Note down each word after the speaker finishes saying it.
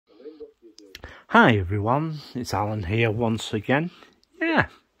Hi everyone, it's Alan here once again. Yeah,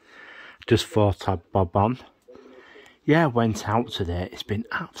 just thought I'd bob on. Yeah, went out today. It's been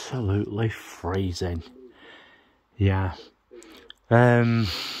absolutely freezing. Yeah. Went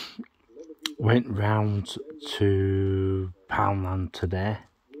round to Poundland today.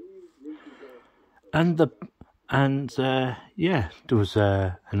 And yeah, there was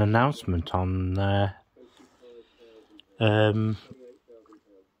an announcement on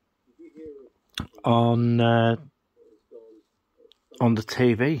on the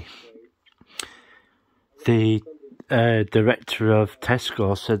TV. The director of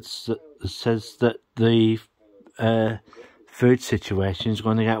Tesco says that the food situation is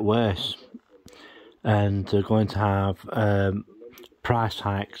going to get worse, and they're going to have price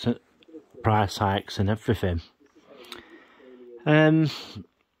hikes and everything.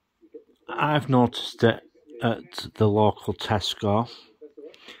 I've noticed it at the local Tesco,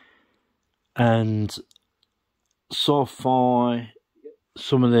 and so far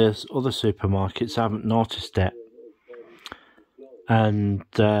some of the other supermarkets haven't noticed it. And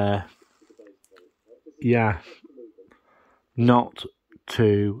yeah, not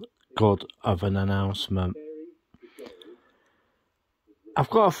too good of an announcement. I've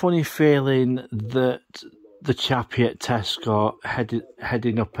got a funny feeling that the chappie at Tesco,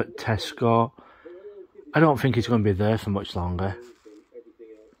 heading up at Tesco, I don't think he's going to be there for much longer,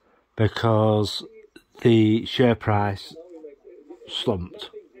 because the share price slumped.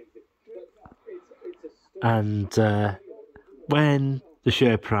 And when the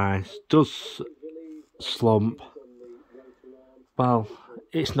share price does slump, well,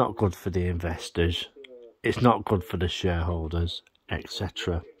 it's not good for the investors, it's not good for the shareholders,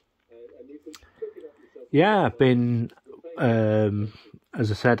 etc. Yeah, I've been,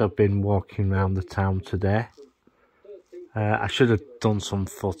 as I said, I've been walking around the town today. I should have done some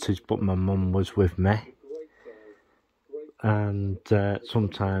footage, but my mum was with me. And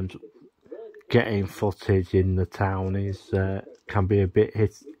sometimes getting footage in the town can be a bit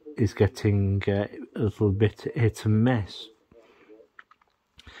getting a little bit hit and miss.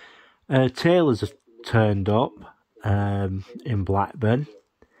 Taylor's have turned up in Blackburn.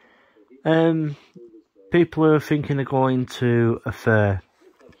 People are thinking of going to a fair.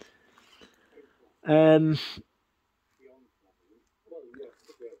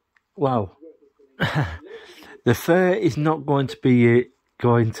 Well, the fair is not going to be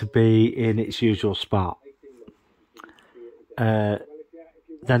in its usual spot. Then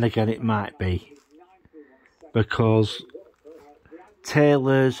again, it might be, because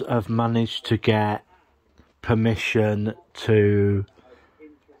Taylor's have managed to get permission to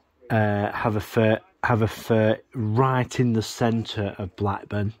have a fair right in the centre of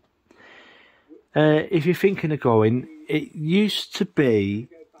Blackburn. If you're thinking of going, it used to be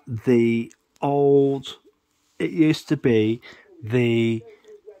the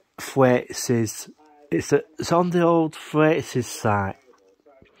Thwaites'. It's on the old Thwaites' site.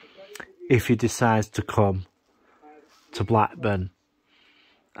 If you decide to come to Blackburn,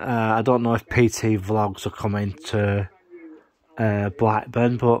 I don't know if PT Vlogs are coming to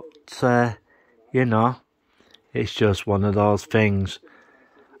Blackburn, but you know, it's just one of those things.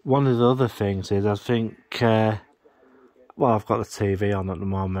 One of the other things is, I think, well, I've got the TV on at the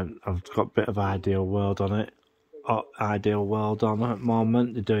moment. I've got a bit of Ideal World on it. Ideal World on at the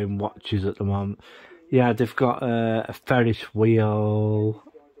moment. They're doing watches at the moment. Yeah, they've got a Ferris wheel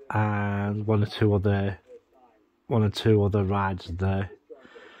and one or two other rides there.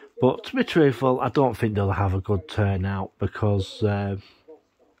 But to be truthful, I don't think they'll have a good turnout, because to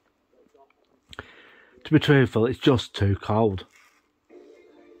be truthful, it's just too cold.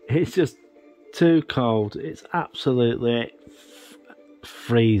 It's just too cold. It's absolutely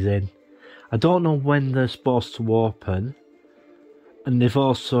freezing. I don't know when they're supposed to open, and they've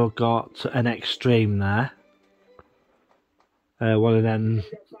also got an Extreme there. One of them,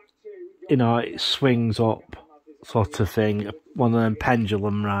 you know, it swings up sort of thing. One of them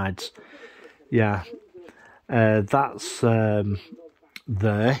pendulum rides. Yeah, that's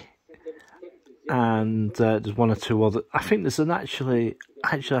there. And there's one or two other. I think there's actually,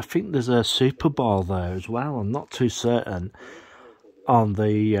 I think there's a Super Bowl there as well. I'm not too certain on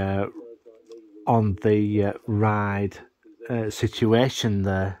the ride situation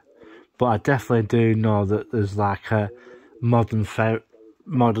there, but I definitely do know that there's like a modern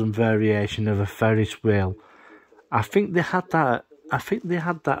variation of a Ferris wheel. I think they had that.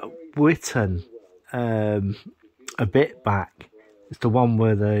 Whitton a bit back. It's the one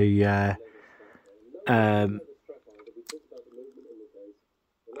where they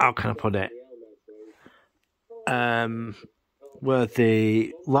how can I put it? where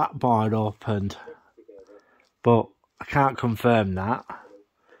the lap bar opened, but I can't confirm that.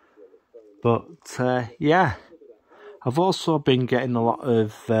 But yeah, I've also been getting a lot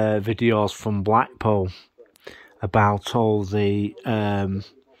of videos from Blackpool about all the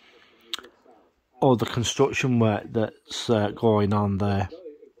construction work that's going on there.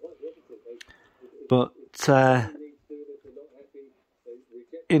 But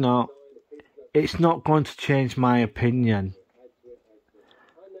you know, it's not going to change my opinion.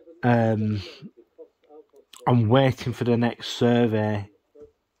 I'm waiting for the next survey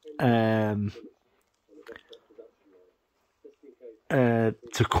to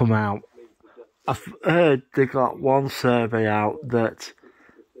come out. I've heard they got one survey out that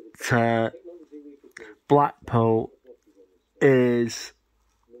Blackpool is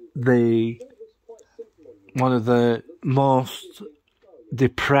one of the most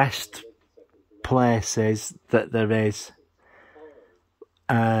depressed places that there is.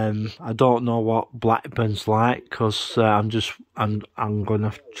 I don't know what Blackburn's like, because I'm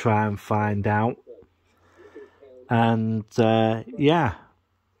gonna try and find out. And yeah,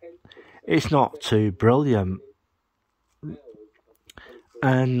 it's not too brilliant.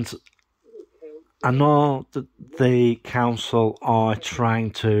 And I know that the council are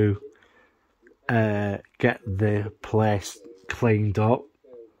trying to get the place cleaned up,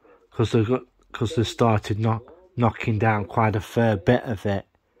 because they started knocking down quite a fair bit of it.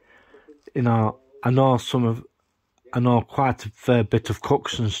 You know, I know quite a fair bit of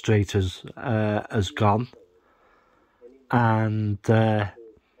Cookson Street has gone, and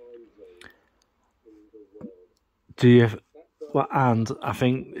and I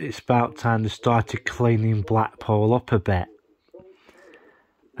think it's about time they started cleaning Blackpool up a bit,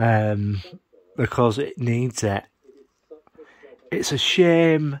 because it needs it. It's a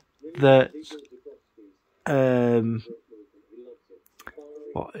shame that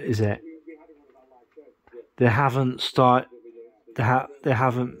what is it? They haven't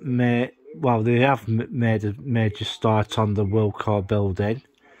made. Well, they have made a major start on the Wilko building,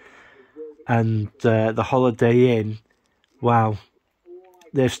 and the Holiday Inn. Well,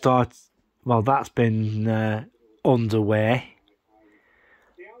 they've started. Well, that's been underway,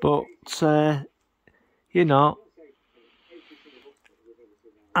 but you know,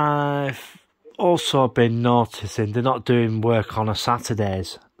 I've also been noticing they're not doing work on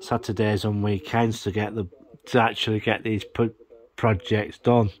Saturdays and weekends to actually get these projects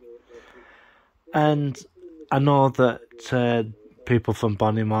done. And I know that people from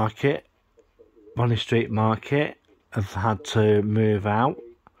Bonny Street Market have had to move out.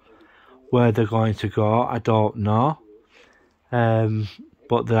 Where they're going to go, I don't know.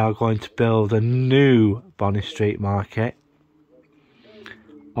 But they are going to build a new Bonny Street Market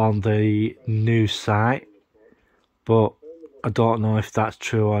on the new site, but I don't know if that's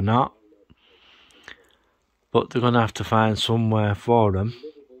true or not. But they're going to have to find somewhere for them.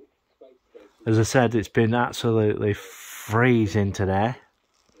 As I said, it's been absolutely freezing today,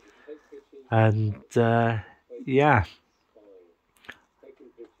 and yeah,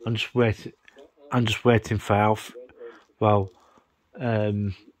 I'm just waiting for Alf. Well,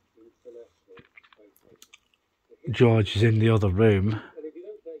 George is in the other room.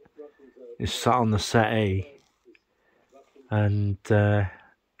 He's sat on the settee, and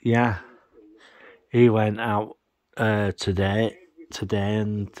yeah, he went out today,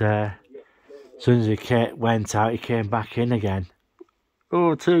 and as soon as he went out, he came back in again.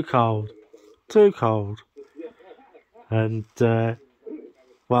 Oh, too cold. And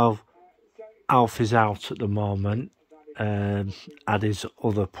well, Alf is out at the moment at his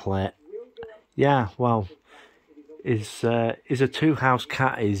other plate. Yeah, well, he's a two-house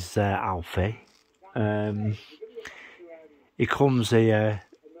cat, is Alfie. He comes here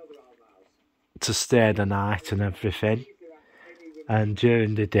to stay the night and everything, and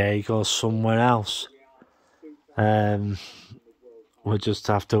during the day he goes somewhere else. We'll just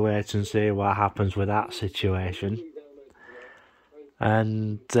have to wait and see what happens with that situation.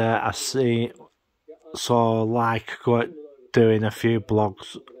 And I saw like doing a few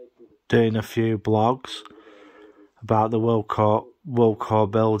blogs about the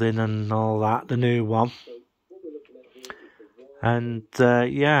Wilko building and all that, the new one. And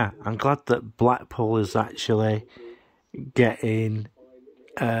yeah, I'm glad that Blackpool is actually getting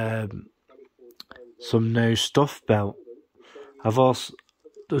some new stuff built.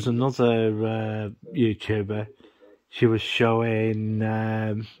 There's another YouTuber. She was showing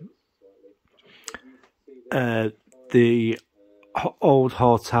the old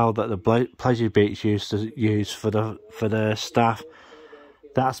hotel that the Pleasure Beach used to use for the staff.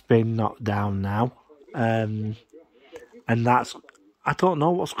 That's been knocked down now. And I don't know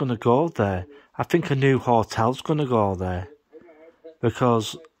what's going to go there. I think a new hotel's going to go there.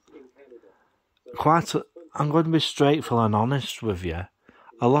 Because I'm going to be straightforward and honest with you.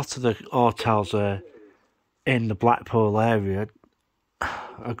 A lot of the hotels in the Blackpool area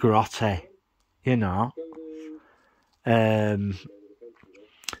are grotty, you know.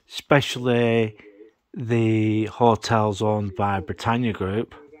 Especially the hotels owned by Britannia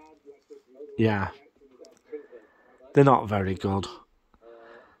Group. Yeah. They're not very good.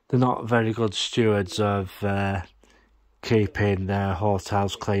 They're not very good stewards of keeping their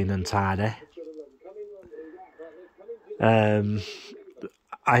hotels clean and tidy.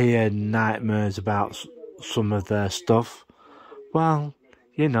 I hear nightmares about some of their stuff. Well,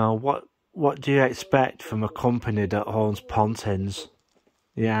 you know, what do you expect from a company that owns Pontins?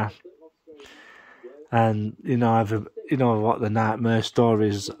 Yeah. And, you know what the nightmare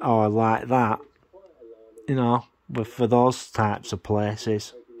stories are like that, you know, for those types of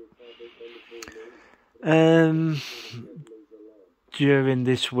places. During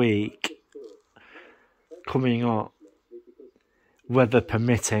this week, coming up, weather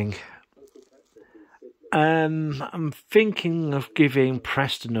permitting, I'm thinking of giving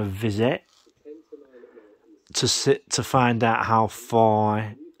Preston a visit to find out how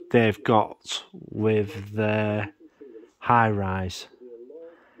far they've got with their high rise.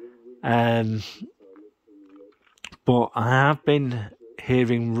 But I have been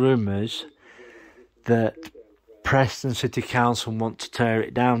hearing rumours that Preston City Council want to tear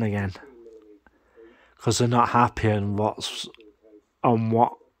it down again because they're not happy on what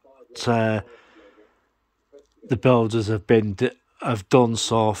the builders have done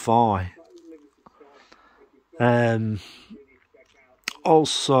so far.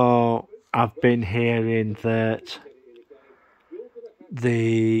 Also, I've been hearing that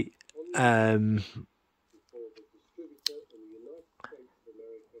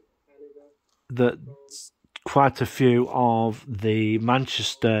that quite a few of the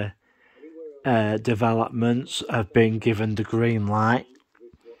Manchester developments have been given the green light,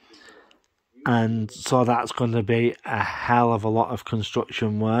 and so that's going to be a hell of a lot of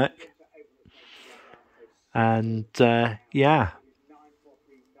construction work. And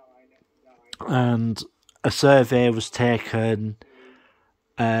and a survey was taken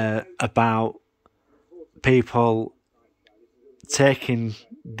about people taking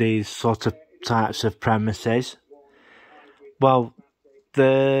these sort of types of premises. Well,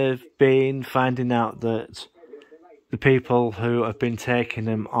 they've been finding out that the people who have been taking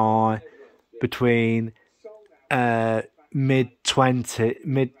them are between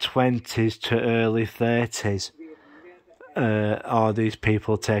mid-20s to early 30s. Are these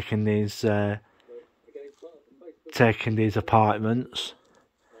people taking these apartments?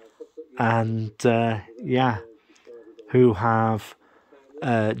 And who have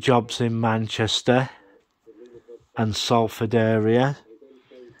jobs in Manchester and Salford area.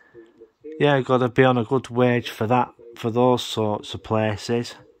 Yeah, got to be on a good wage for those sorts of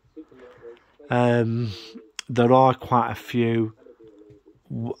places. There are quite a few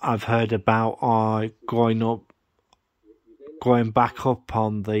I've heard about are going back up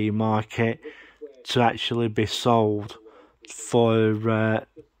on the market to actually be sold for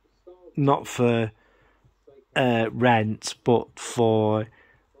not for rent, but for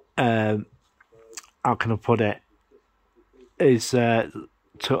how can I put it? Is to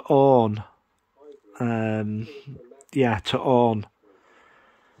own. To own.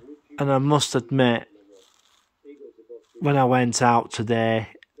 And I must admit, when I went out today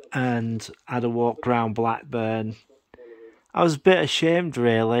and had a walk around Blackburn, I was a bit ashamed,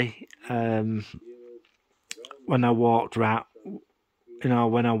 really, when I walked round.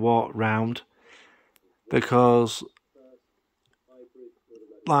 Because,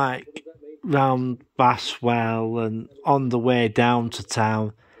 like, round Baswell and on the way down to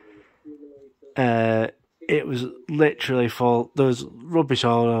town, it was literally full. There was rubbish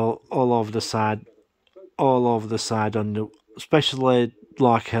all over the side, especially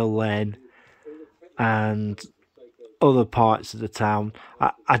Larkhill Lane and other parts of the town.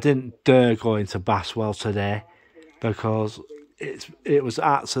 I didn't dare go into Baswell today because it was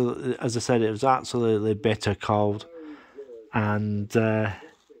absolutely, as I said, it was absolutely bitter cold, and I've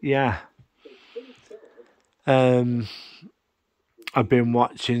been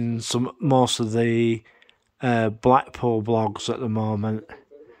watching most of the Blackpool blogs at the moment.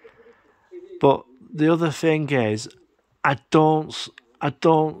 But the other thing is, I don't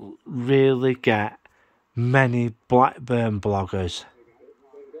really get many Blackburn bloggers.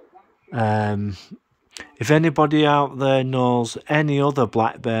 If anybody out there knows any other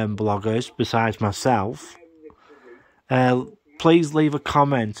Blackburn bloggers besides myself, please leave a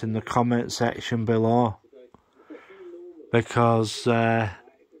comment in the comment section below, because I'd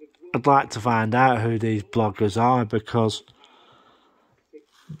like to find out who these bloggers are, because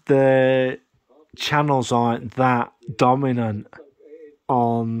the channels aren't that dominant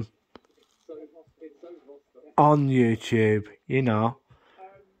on YouTube, you know,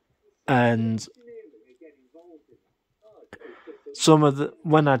 and some of the,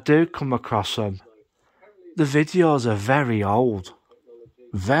 when I do come across them, the videos are very old,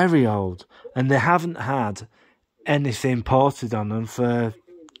 and they haven't had anything posted on them for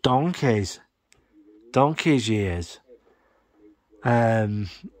donkeys years.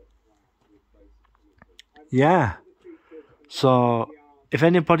 Yeah, so if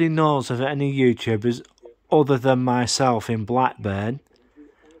anybody knows of any YouTubers other than myself in Blackburn,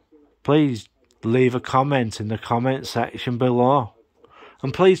 please leave a comment in the comment section below.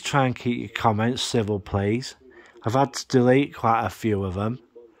 And please try and keep your comments civil, please. I've had to delete quite a few of them.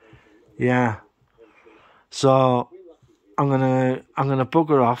 Yeah. So I'm gonna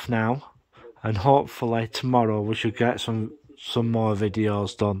bugger off now, and hopefully tomorrow we should get some more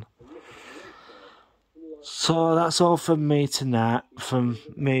videos done. So that's all from me tonight, from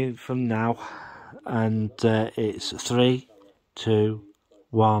now, and it's 3, 2,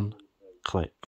 1, click.